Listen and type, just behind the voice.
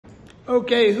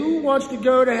Okay, who wants to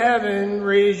go to heaven?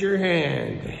 Raise your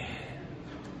hand.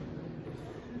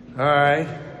 All right.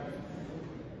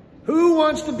 Who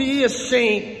wants to be a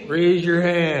saint? Raise your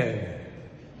hand.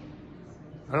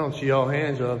 I don't see all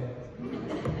hands up.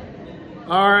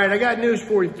 All right, I got news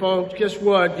for you, folks. Guess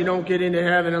what? You don't get into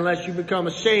heaven unless you become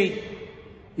a saint,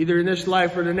 either in this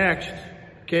life or the next.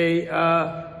 Okay,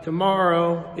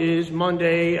 tomorrow is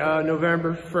Monday,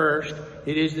 November 1st.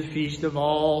 It is the Feast of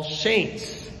All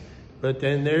Saints. But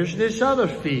then there's this other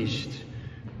feast.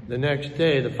 The next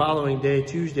day, the following day,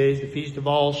 Tuesday, is the Feast of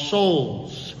All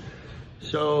Souls.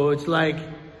 So it's like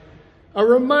a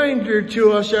reminder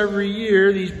to us every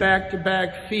year, these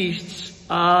back-to-back feasts,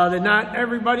 that not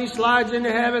everybody slides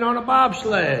into heaven on a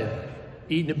bobsled,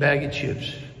 eating a bag of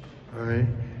chips. All right?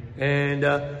 And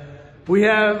we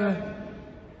have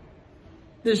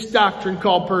this doctrine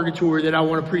called Purgatory that I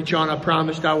want to preach on. I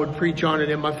promised I would preach on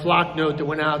it in my flock note that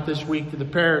went out this week to the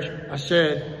parish. I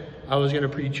said I was going to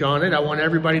preach on it. I want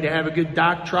everybody to have a good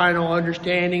doctrinal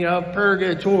understanding of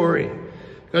purgatory,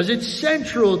 because it's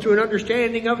central to an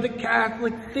understanding of the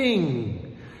Catholic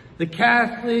thing, the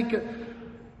Catholic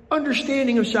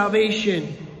understanding of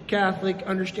salvation, Catholic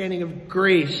understanding of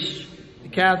grace, the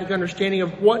Catholic understanding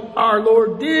of what our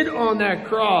Lord did on that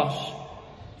cross,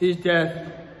 his death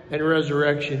and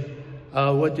resurrection.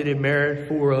 What did it merit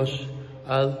for us?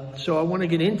 So I want to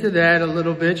get into that a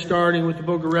little bit, starting with the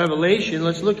book of Revelation.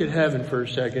 Let's look at heaven for a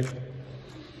second.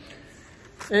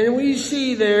 And we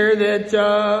see there that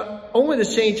only the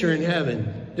saints are in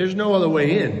heaven. There's no other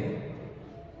way in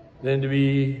than to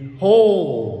be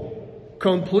whole,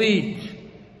 complete,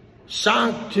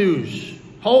 sanctus,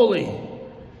 holy,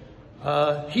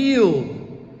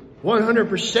 healed,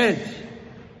 100%,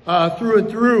 through and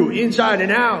through, inside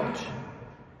and out.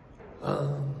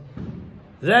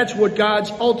 That's what God's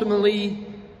ultimately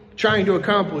trying to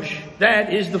accomplish.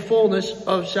 That is the fullness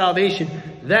of salvation.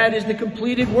 That is the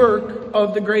completed work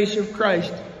of the grace of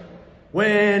Christ.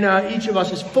 When each of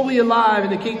us is fully alive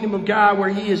in the kingdom of God, where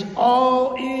he is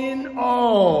all in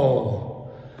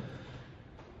all.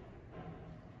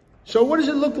 So what does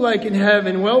it look like in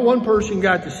heaven? Well, one person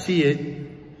got to see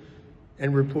it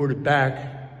and report it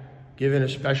back, given a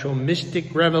special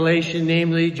mystic revelation,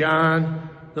 namely John,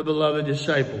 the beloved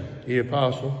disciple, the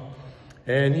apostle.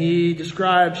 And he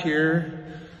describes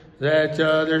here that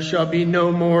there shall be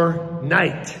no more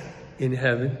night in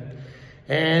heaven,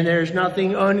 and there's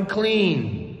nothing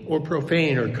unclean or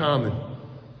profane or common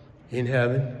in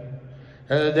heaven.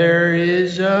 There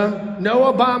is no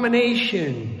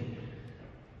abomination.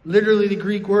 Literally, the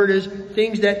Greek word is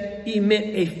things that emit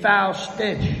a foul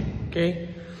stench. Okay?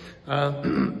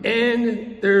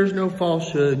 And there's no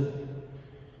falsehood.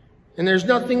 And there's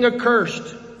nothing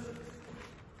accursed.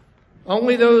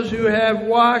 Only those who have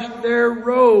washed their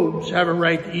robes have a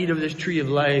right to eat of this tree of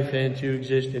life and to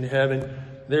exist in heaven.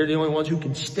 They're the only ones who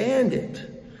can stand it.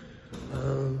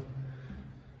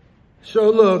 So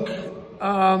look,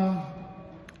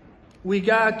 we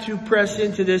got to press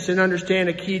into this and understand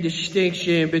a key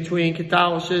distinction between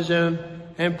Catholicism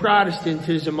and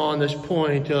Protestantism on this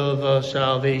point of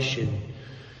salvation.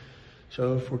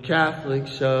 So for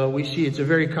Catholics, we see it's a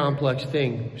very complex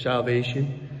thing,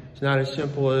 salvation. It's not as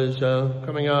simple as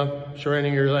coming up,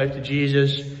 surrendering your life to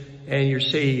Jesus, and you're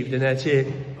saved, and that's it,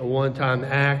 a one-time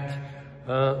act.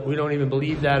 We don't even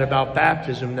believe that about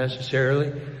baptism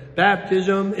necessarily.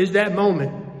 Baptism is that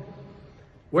moment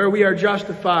where we are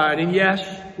justified, and yes,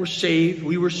 we're saved,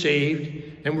 we were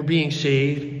saved, and we're being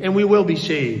saved, and we will be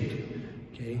saved.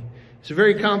 Okay? It's a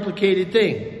very complicated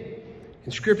thing.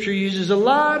 And Scripture uses a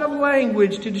lot of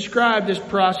language to describe this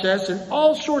process and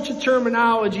all sorts of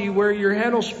terminology where your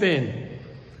head will spin.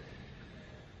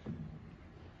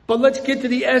 But let's get to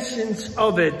the essence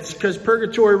of it, because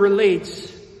purgatory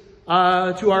relates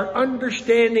to our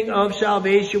understanding of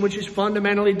salvation, which is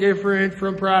fundamentally different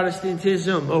from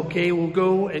Protestantism. Okay, we'll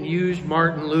go and use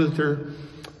Martin Luther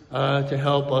to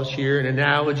help us here, an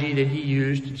analogy that he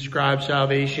used to describe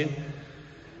salvation.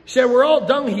 He said, we're all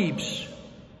dung heaps.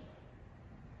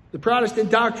 The Protestant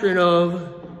doctrine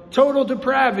of total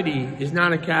depravity is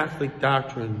not a Catholic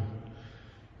doctrine.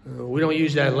 We don't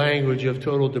use that language of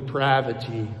total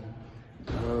depravity.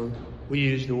 We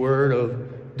use the word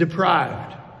of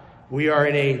deprived. We are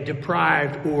in a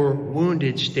deprived or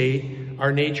wounded state.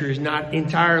 Our nature is not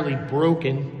entirely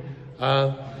broken.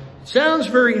 It sounds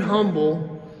very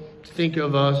humble to think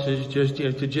of us as just,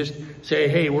 to just say,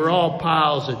 hey, we're all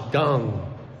piles of dung.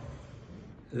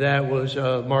 That was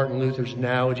Martin Luther's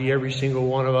analogy. Every single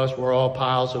one of us, we're all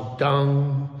piles of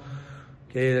dung.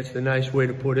 Okay, that's the nice way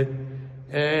to put it.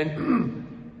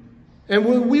 And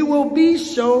And we will be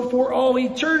so for all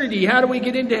eternity. How do we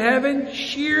get into heaven?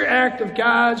 Sheer act of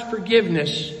God's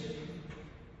forgiveness.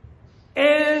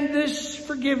 And this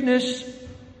forgiveness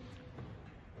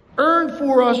earned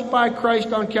for us by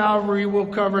Christ on Calvary will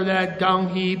cover that dung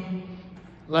heap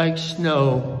like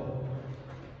snow.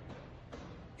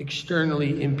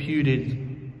 Externally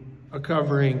imputed,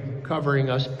 covering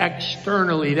us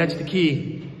externally. That's the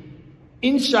key.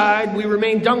 Inside, we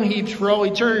remain dung heaps for all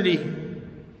eternity.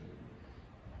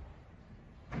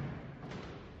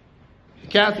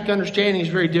 Catholic understanding is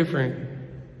very different.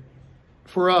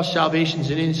 For us, salvation is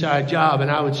an inside job, and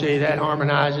I would say that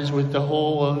harmonizes with the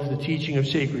whole of the teaching of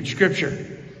sacred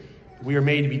Scripture. We are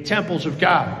made to be temples of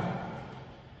God.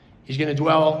 He's going to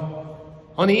dwell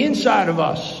on the inside of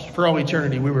us for all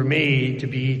eternity. We were made to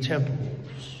be temples.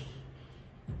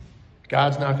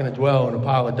 God's not going to dwell in a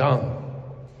pile of dung.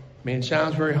 I mean, it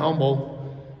sounds very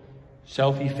humble,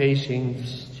 self-effacing,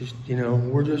 just,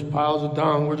 we're just piles of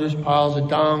dung, we're just piles of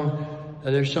dung.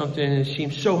 There's something that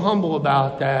seems so humble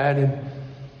about that.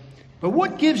 But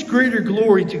what gives greater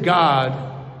glory to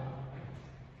God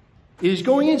is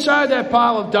going inside that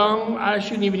pile of dung. I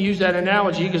shouldn't even use that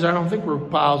analogy because I don't think we're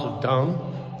piles of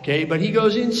dung. Okay, but he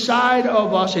goes inside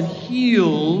of us and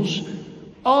heals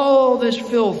all this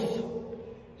filth.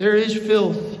 There is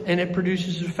filth, and it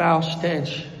produces a foul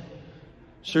stench.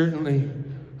 Certainly,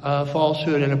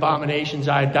 falsehood and abominations,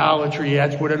 idolatry,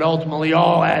 that's what it ultimately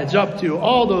all adds up to.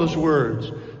 All those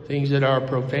words, things that are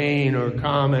profane or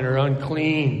common or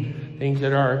unclean, things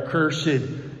that are accursed,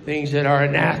 things that are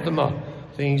anathema,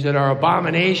 things that are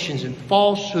abominations and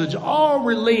falsehoods, all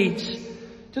relates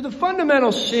to the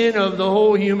fundamental sin of the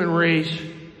whole human race,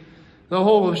 the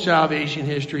whole of salvation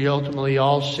history. Ultimately,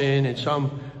 all sin in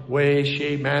some way,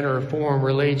 shape, manner, or form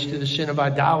relates to the sin of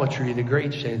idolatry, the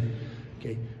great sin.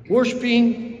 Okay.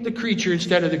 Worshipping the creature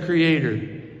instead of the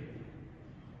Creator.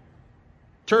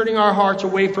 Turning our hearts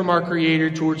away from our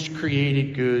Creator towards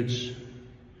created goods.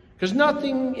 Because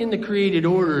nothing in the created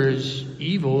order is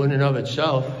evil in and of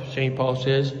itself, St. Paul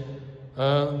says.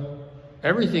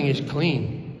 Everything is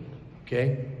clean.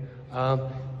 Okay?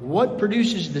 What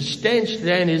produces the stench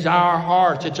then is our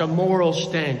hearts. It's a moral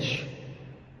stench.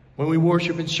 When we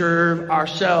worship and serve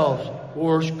ourselves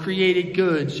or created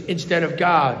goods instead of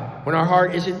God. When our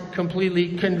heart isn't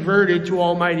completely converted to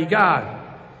Almighty God.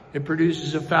 It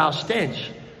produces a foul stench.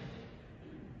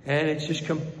 And it's just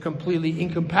completely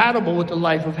incompatible with the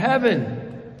life of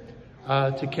heaven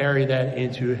to carry that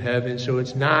into heaven. So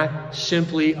it's not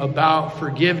simply about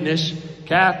forgiveness.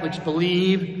 Catholics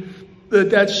believe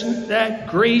that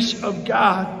grace of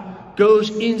God goes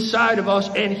inside of us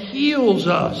and heals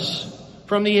us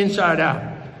from the inside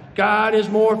out. God is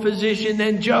more physician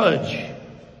than judge.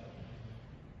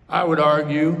 I would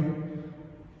argue,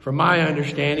 from my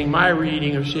understanding, my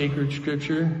reading of sacred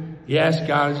Scripture, yes,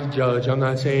 God is a judge. I'm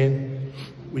not saying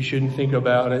we shouldn't think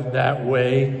about it that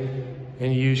way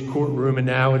and use courtroom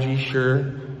analogy,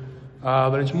 sure.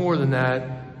 But it's more than that.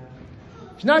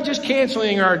 He's not just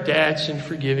canceling our debts and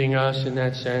forgiving us in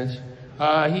that sense.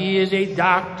 He is a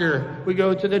doctor. We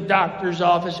go to the doctor's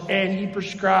office and he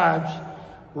prescribes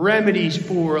remedies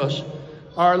for us.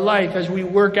 Our life as we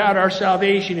work out our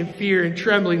salvation in fear and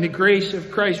trembling. The grace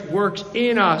of Christ works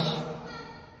in us.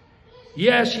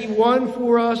 Yes, he won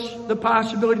for us the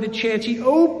possibility, the chance. He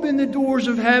opened the doors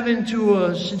of heaven to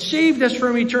us and saved us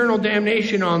from eternal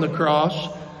damnation on the cross.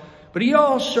 But he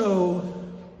also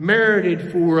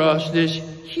merited for us this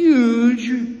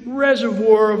huge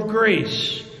reservoir of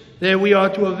grace that we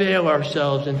ought to avail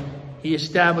ourselves. And he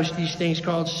established these things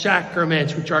called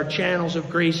sacraments, which are channels of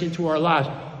grace into our lives.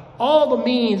 All the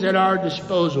means at our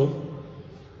disposal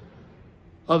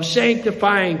of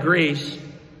sanctifying grace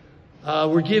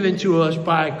were given to us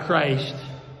by Christ,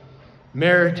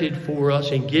 merited for us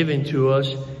and given to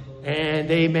us, and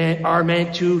they are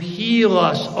meant to heal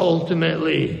us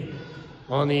ultimately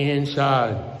on the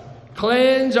inside.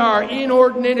 Cleanse our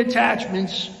inordinate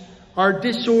attachments, our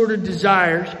disordered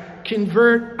desires,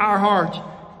 convert our hearts,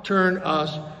 turn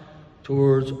us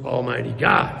towards Almighty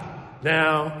God.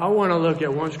 Now, I want to look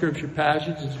at one scripture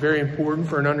passage that's very important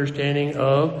for an understanding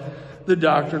of the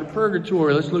doctrine of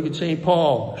purgatory. Let's look at St.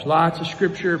 Paul. There's lots of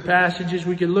scripture passages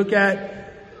we can look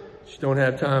at. Just don't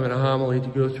have time in a homily to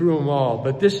go through them all.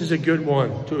 But this is a good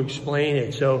one to explain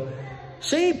it. So,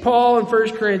 St. Paul in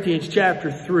 1 Corinthians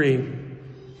chapter 3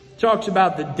 talks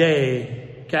about the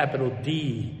day, capital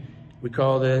D. We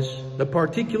call this the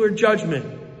particular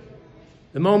judgment.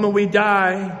 The moment we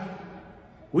die,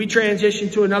 we transition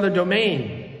to another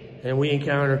domain and we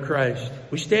encounter Christ.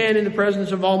 We stand in the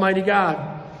presence of Almighty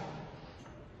God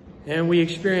and we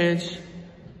experience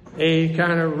a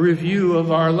kind of review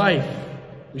of our life.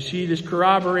 We see this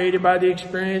corroborated by the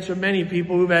experience of many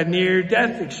people who've had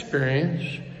near-death experience.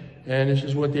 And this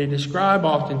is what they describe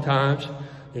oftentimes.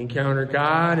 They encounter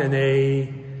God and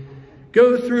they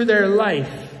go through their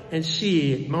life and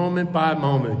see it moment by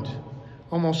moment.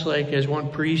 Almost like as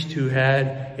one priest who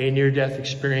had a near-death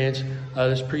experience,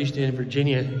 this priest in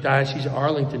Virginia, Diocese of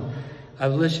Arlington.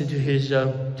 I've listened to his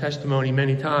testimony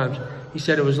many times. He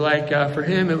said it was like, for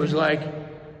him, it was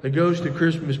like the ghost of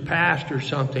Christmas past or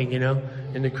something, you know,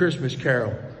 in the Christmas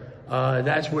Carol.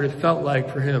 That's what it felt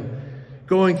like for him.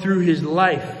 Going through his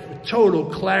life with total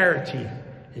clarity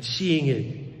and seeing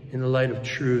it in the light of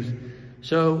truth.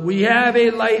 So we have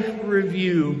a life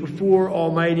review before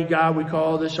Almighty God. We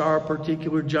call this our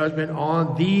particular judgment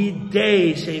on the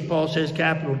day, St. Paul says,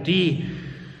 capital D.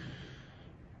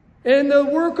 And the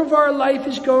work of our life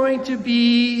is going to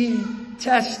be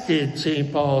tested,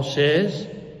 St. Paul says.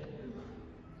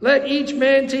 Let each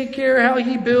man take care how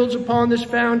he builds upon this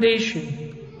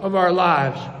foundation of our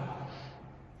lives.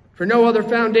 For no other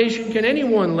foundation can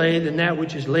anyone lay than that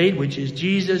which is laid, which is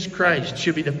Jesus Christ. It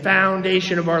should be the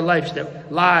foundation of our lives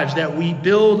that we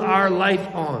build our life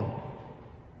on.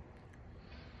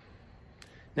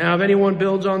 Now, if anyone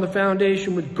builds on the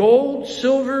foundation with gold,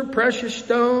 silver, precious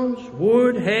stones,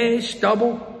 wood, hay,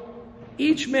 stubble,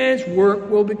 each man's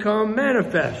work will become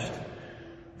manifest.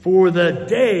 For the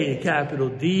day, capital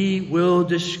D, will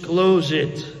disclose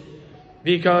it,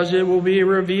 because it will be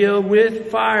revealed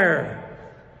with fire.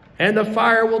 And the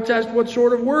fire will test what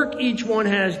sort of work each one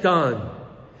has done.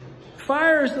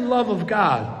 Fire is the love of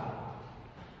God.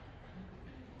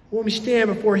 When we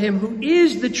stand before Him who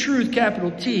is the truth,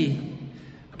 capital T,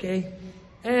 okay?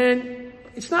 And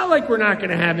it's not like we're not going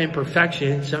to have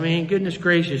imperfections. I mean, goodness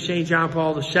gracious, St. John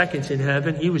Paul II's in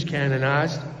heaven. He was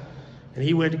canonized. And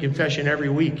he went to confession every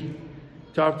week.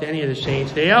 Talk to any of the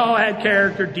saints. They all had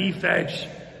character defects,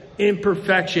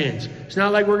 imperfections. It's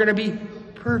not like we're going to be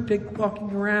perfect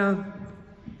walking around.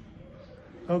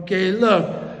 Okay,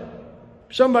 look,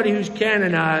 somebody who's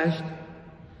canonized,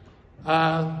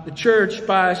 the church,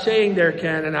 by saying they're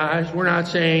canonized, we're not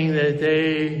saying that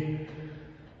they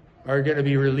are going to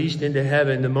be released into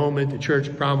heaven the moment the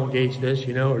church promulgates this,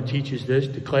 you know, or teaches this,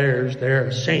 declares they're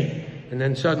a saint. And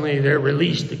then suddenly they're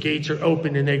released, the gates are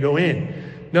opened and they go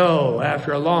in. No,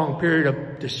 after a long period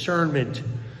of discernment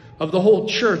of the whole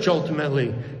church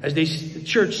ultimately, as the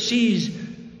church sees,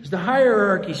 as the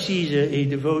hierarchy sees a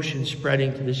devotion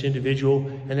spreading to this individual,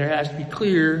 and there has to be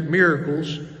clear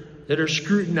miracles that are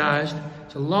scrutinized.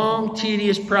 It's a long,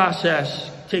 tedious process.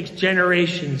 It takes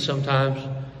generations sometimes.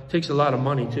 It takes a lot of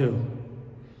money too.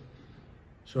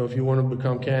 So if you want to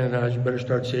become canonized, you better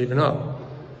start saving up.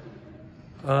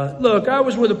 Look, I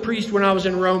was with a priest when I was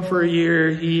in Rome for a year.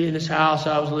 He, in his house,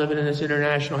 I was living in this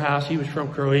international house. He was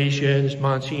from Croatia, this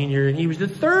Monsignor, and he was the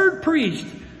third priest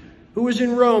who was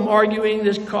in Rome arguing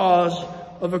this cause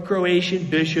of a Croatian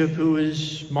bishop who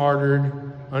was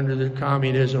martyred under the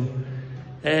communism.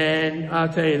 And I'll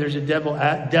tell you, there's a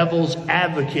devil's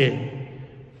advocate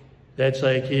that's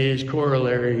like his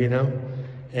corollary, you know,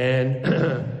 and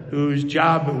whose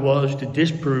job it was to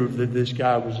disprove that this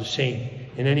guy was a saint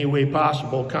in any way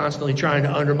possible, constantly trying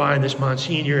to undermine this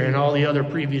Monsignor and all the other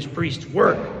previous priests'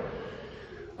 work.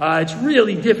 It's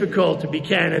really difficult to be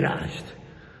canonized.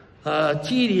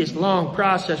 Tedious, long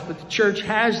process, but the church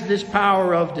has this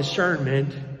power of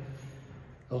discernment,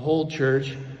 the whole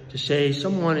church, to say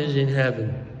someone is in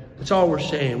heaven. That's all we're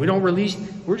saying. We don't release,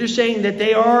 we're just saying that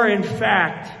they are in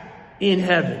fact in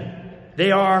heaven.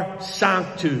 They are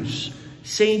sanctus.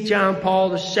 St. John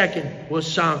Paul II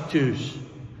was sanctus.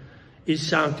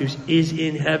 Sanctus is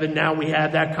in heaven. Now we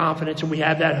have that confidence and we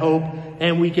have that hope,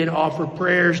 and we can offer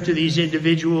prayers to these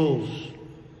individuals.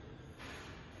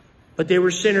 But they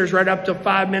were sinners right up to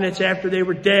 5 minutes after they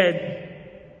were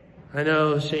dead. I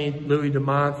know St. Louis de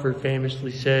Montfort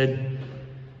famously said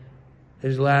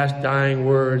his last dying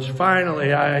words,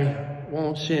 "Finally, I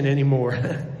won't sin anymore."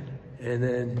 And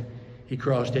then he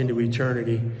crossed into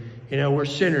eternity. You know, we're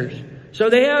sinners. So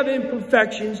they have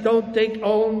imperfections. Don't think,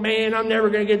 oh man, I'm never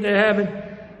going to get to heaven.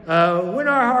 When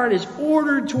our heart is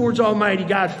ordered towards Almighty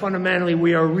God, fundamentally,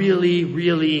 we are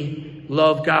really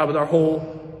love God with our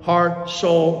whole heart,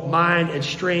 soul, mind, and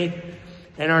strength.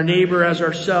 And our neighbor as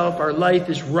ourself, our life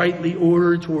is rightly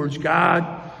ordered towards God.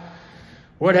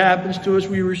 What happens to us?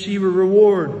 We receive a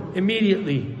reward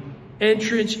immediately.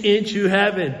 Entrance into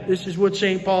heaven. This is what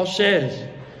St. Paul says.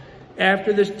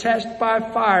 After this test by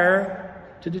fire,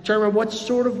 to determine what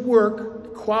sort of work, the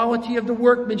quality of the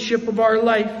workmanship of our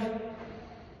life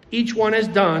each one has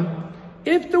done.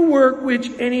 If the work which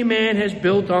any man has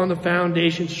built on the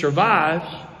foundation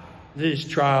survives, this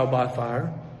trial by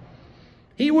fire,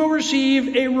 he will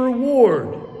receive a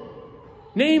reward,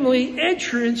 namely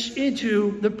entrance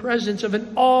into the presence of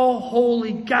an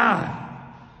all-holy God.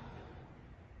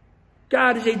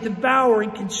 God is a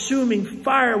devouring, consuming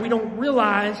fire. We don't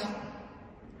realize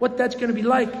what that's going to be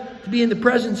like to be in the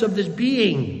presence of this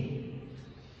being.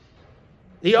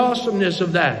 The awesomeness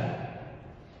of that.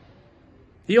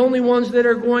 The only ones that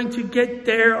are going to get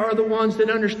there are the ones that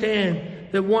understand,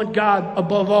 that want God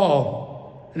above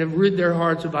all, and have rid their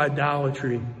hearts of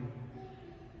idolatry,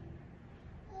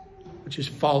 which is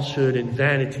falsehood and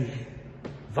vanity.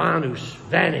 Vanus,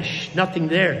 vanish, nothing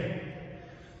there.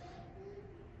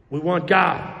 We want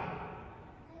God.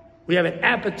 We have an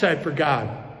appetite for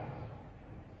God.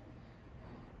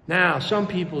 Now, some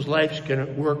people's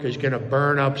work is going to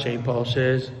burn up, St. Paul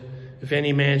says. If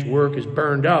any man's work is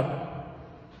burned up,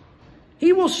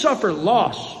 he will suffer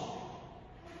loss,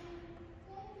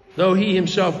 though he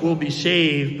himself will be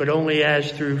saved, but only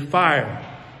as through fire.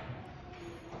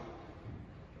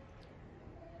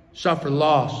 Suffer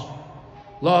loss.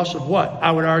 Loss of what?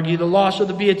 I would argue the loss of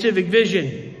the beatific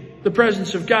vision. The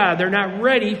presence of God. They're not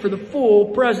ready for the full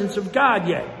presence of God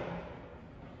yet.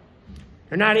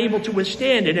 They're not able to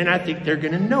withstand it, and I think they're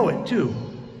going to know it too.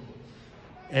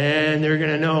 And they're going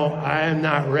to know, I am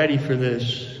not ready for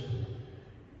this.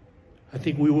 I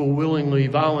think we will willingly,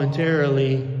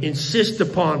 voluntarily insist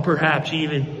upon perhaps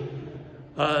even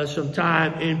some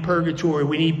time in purgatory.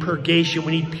 We need purgation.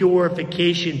 We need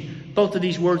purification. Both of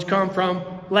these words come from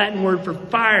Latin word for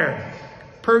fire.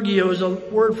 Purgio is a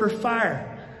word for fire.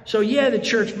 So yeah, the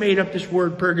church made up this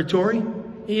word purgatory.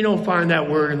 You don't find that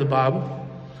word in the Bible.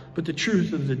 But the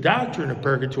truth of the doctrine of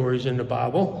purgatory is in the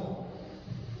Bible.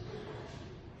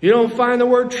 You don't find the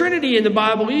word Trinity in the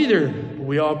Bible either.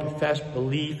 We all profess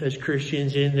belief as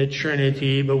Christians in the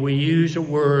Trinity, but we use a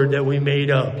word that we made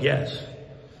up, yes.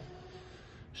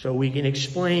 So we can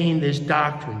explain this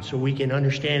doctrine, so we can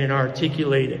understand and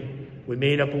articulate it. We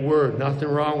made up a word, nothing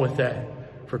wrong with that.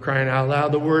 For crying out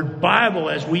loud, the word Bible,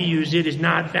 as we use it, is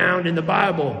not found in the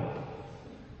Bible.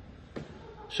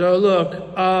 So look,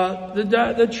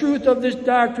 the truth of this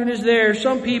doctrine is there.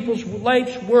 Some people's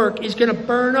life's work is going to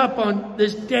burn up on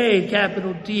this day,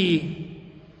 capital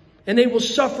D. And they will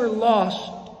suffer loss,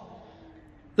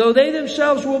 though they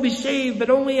themselves will be saved, but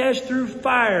only as through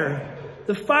fire.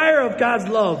 The fire of God's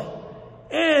love.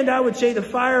 And I would say the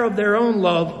fire of their own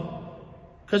love.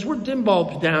 Because we're dim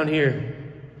bulbs down here.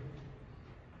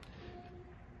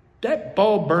 That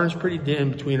bulb burns pretty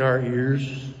dim between our ears.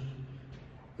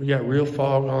 We got real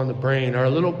fog on the brain. Our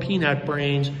little peanut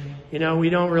brains, we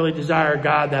don't really desire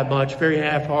God that much, very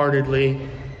half-heartedly.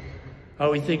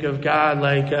 We think of God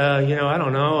like, I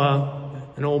don't know,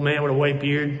 an old man with a white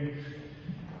beard,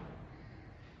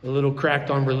 a little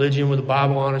cracked on religion with a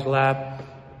Bible on his lap,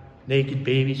 naked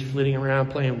babies flitting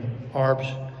around playing harps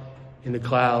in the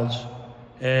clouds.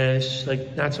 And it's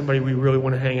like not somebody we really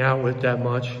want to hang out with that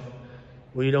much.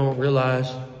 We don't realize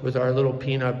with our little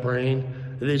peanut brain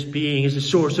that this being is the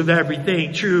source of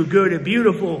everything true, good, and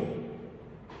beautiful.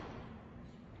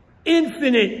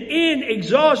 Infinite,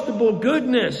 inexhaustible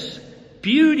goodness,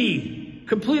 beauty,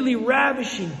 completely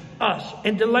ravishing us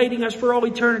and delighting us for all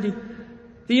eternity.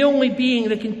 The only being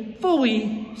that can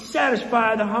fully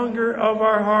satisfy the hunger of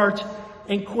our hearts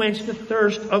and quench the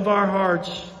thirst of our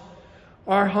hearts.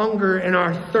 Our hunger and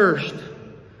our thirst.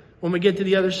 When we get to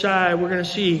the other side, we're going to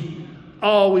see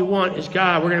all we want is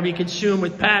God. We're going to be consumed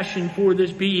with passion for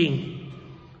this being.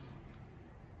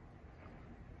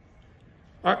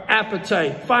 Our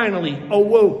appetite finally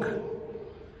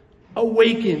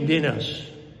awakened in us.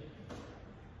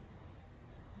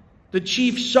 The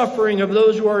chief suffering of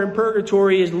those who are in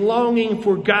purgatory is longing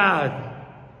for God.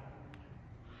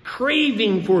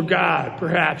 Craving for God,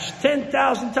 perhaps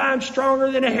 10,000 times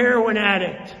stronger than a heroin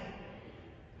addict.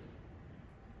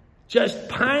 Just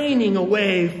pining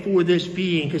away for this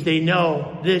being because they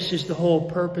know this is the whole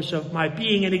purpose of my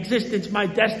being and existence. My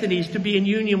destiny is to be in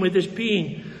union with this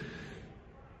being.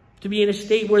 To be in a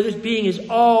state where this being is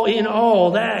all in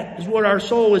all. That is what our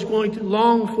soul is going to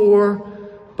long for.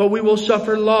 But we will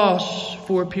suffer loss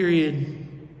for a period.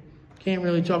 Can't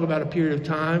really talk about a period of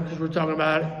time because we're talking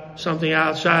about something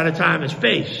outside of time and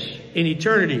space in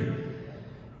eternity.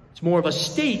 It's more of a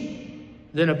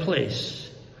state than a place.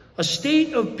 A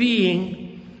state of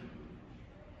being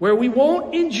where we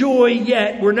won't enjoy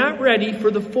yet. We're not ready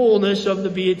for the fullness of the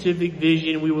beatific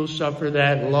vision. We will suffer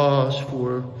that loss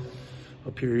for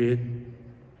a period.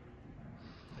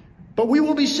 But we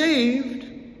will be saved,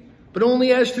 but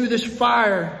only as through this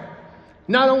fire.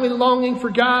 Not only longing for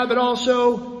God, but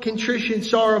also contrition,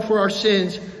 sorrow for our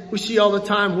sins we see all the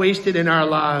time wasted in our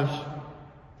lives.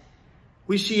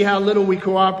 We see how little we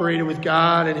cooperated with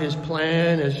God and his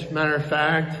plan. As a matter of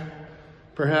fact,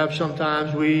 perhaps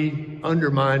sometimes we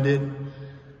undermined it.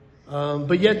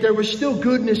 But yet there was still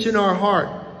goodness in our heart.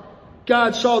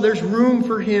 God saw there's room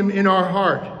for him in our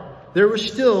heart. There was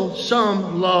still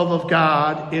some love of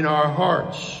God in our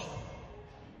hearts.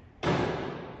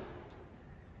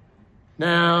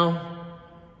 Now,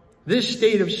 this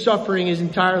state of suffering is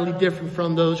entirely different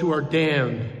from those who are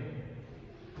damned.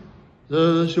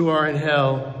 Those who are in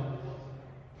hell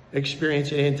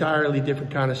experience an entirely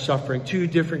different kind of suffering. Two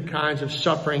different kinds of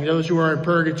suffering. Those who are in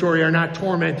purgatory are not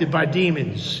tormented by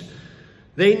demons.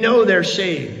 They know they're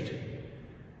saved.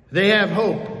 They have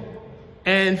hope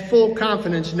and full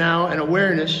confidence now and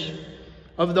awareness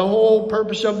of the whole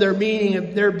purpose of their meaning,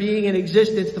 of their being in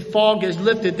existence. The fog is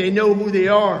lifted. They know who they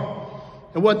are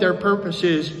and what their purpose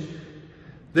is.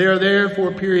 They are there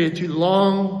for a period to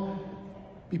long,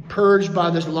 be purged by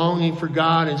this longing for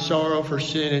God and sorrow for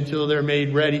sin until they're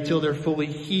made ready, till they're fully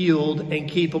healed and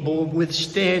capable of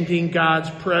withstanding God's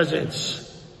presence.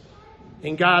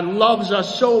 And God loves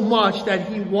us so much that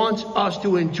he wants us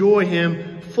to enjoy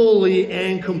him fully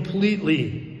and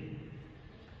completely.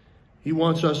 He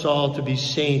wants us all to be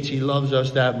saints. He loves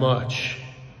us that much.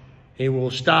 He will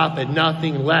stop at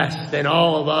nothing less than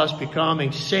all of us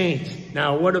becoming saints.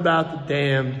 Now, what about the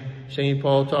damned? St.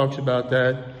 Paul talks about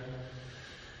that.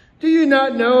 Do you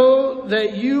not know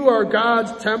that you are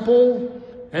God's temple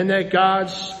and that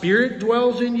God's Spirit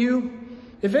dwells in you?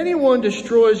 If anyone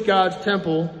destroys God's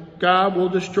temple, God will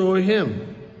destroy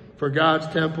him. For God's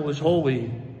temple is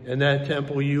holy, and that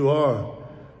temple you are.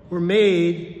 We're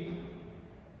made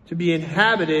to be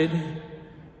inhabited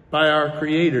by our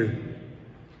Creator.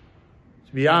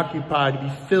 To be occupied, to be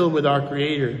filled with our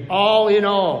Creator. All in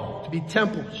all, to be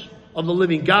temples of the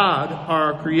living God,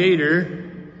 our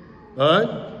Creator.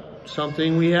 But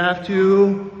something we have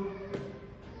to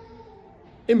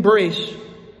embrace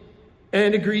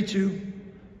and agree to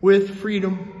with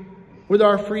freedom, with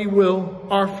our free will,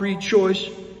 our free choice.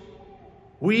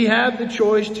 We have the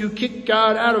choice to kick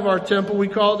God out of our temple. We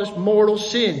call this mortal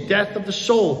sin, death of the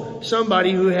soul.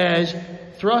 Somebody who has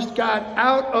thrust God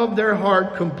out of their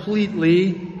heart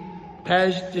completely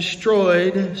has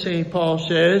destroyed, St. Paul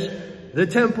says, the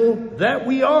temple that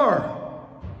we are.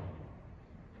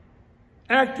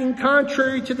 Acting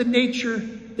contrary to the nature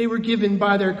they were given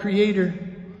by their Creator.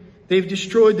 They've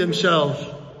destroyed themselves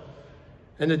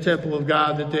and the temple of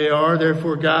God that they are.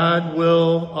 Therefore, God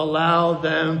will allow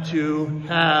them to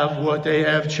have what they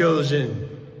have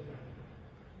chosen.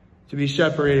 To be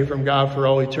separated from God for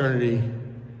all eternity.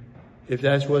 If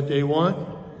that's what they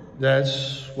want,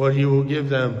 that's what he will give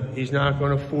them. He's not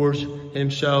going to force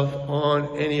himself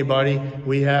on anybody.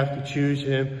 We have to choose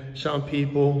him. Some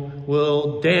people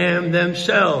will damn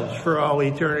themselves for all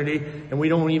eternity, and we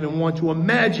don't even want to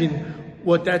imagine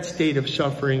what that state of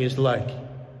suffering is like.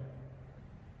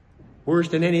 Worse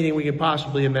than anything we can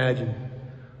possibly imagine.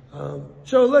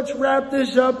 So let's wrap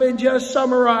this up and just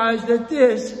summarize that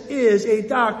this is a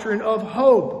doctrine of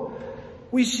hope.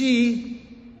 We see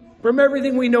from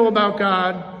everything we know about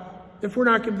God, if we're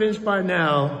not convinced by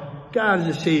now, God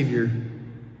is a Savior.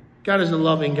 God is a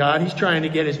loving God. He's trying to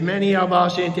get as many of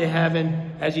us into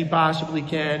heaven as he possibly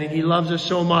can. And he loves us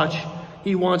so much.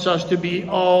 He wants us to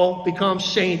become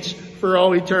saints for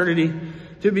all eternity.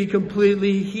 To be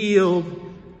completely healed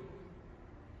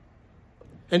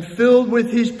and filled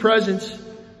with his presence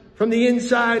from the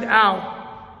inside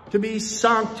out. To be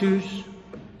sanctus,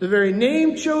 the very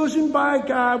name chosen by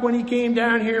God when he came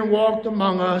down here and walked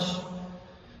among us.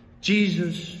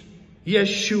 Jesus,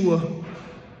 Yeshua,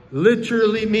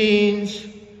 literally means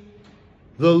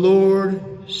the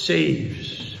Lord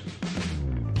saves.